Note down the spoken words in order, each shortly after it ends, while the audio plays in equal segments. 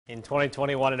In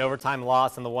 2021, an overtime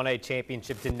loss in the 1A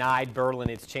championship denied Berlin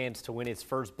its chance to win its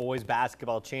first boys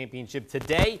basketball championship.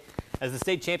 Today, as the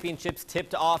state championships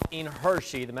tipped off in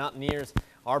Hershey, the Mountaineers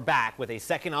are back with a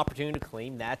second opportunity to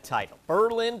claim that title.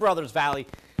 Berlin Brothers Valley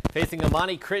facing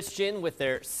Imani Christian with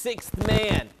their sixth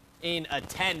man in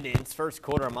attendance. First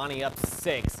quarter, Imani up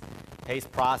 6. Pace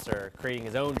Prosser creating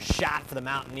his own shot for the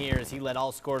Mountaineers. He led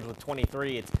all scorers with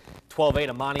 23. It's 12-8,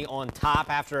 Imani on top.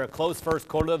 After a close first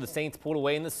quarter, the Saints pulled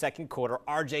away in the second quarter.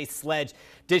 R.J. Sledge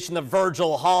dishing the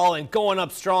Virgil Hall and going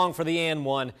up strong for the and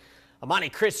one. Imani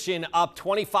Christian up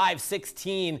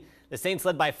 25-16. The Saints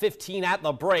led by 15 at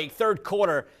the break. Third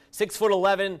quarter,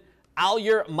 6'11",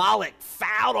 Alyur Malik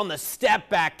fouled on the step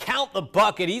back. Count the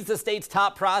bucket. He's the state's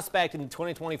top prospect in the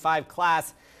 2025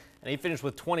 class. And he finished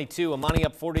with 22. Imani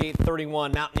up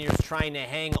 48-31. Mountaineers trying to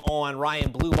hang on.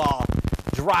 Ryan Blueball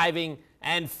driving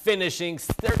and finishing.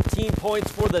 13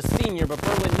 points for the senior, but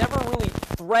Berlin never really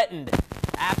threatened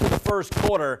after the first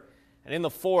quarter. And in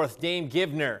the fourth, Dame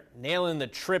Givner nailing the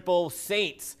triple.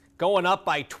 Saints going up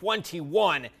by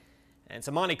 21. And it's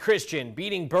Imani Christian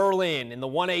beating Berlin in the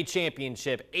 1A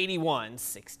championship,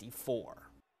 81-64.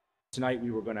 Tonight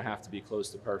we were going to have to be close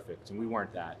to perfect, and we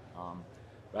weren't that.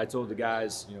 But I told the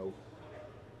guys,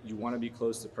 you want to be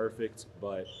close to perfect,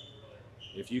 but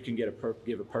if you can give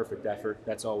a perfect effort,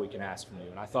 that's all we can ask from you.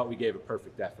 And I thought we gave a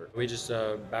perfect effort. We just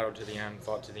battled to the end,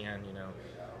 fought to the end.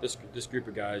 This group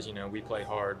of guys, we play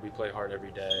hard. We play hard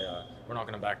every day. We're not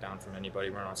going to back down from anybody.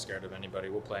 We're not scared of anybody.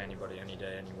 We'll play anybody, any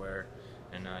day, anywhere.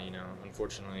 And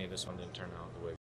unfortunately, this one didn't turn out the way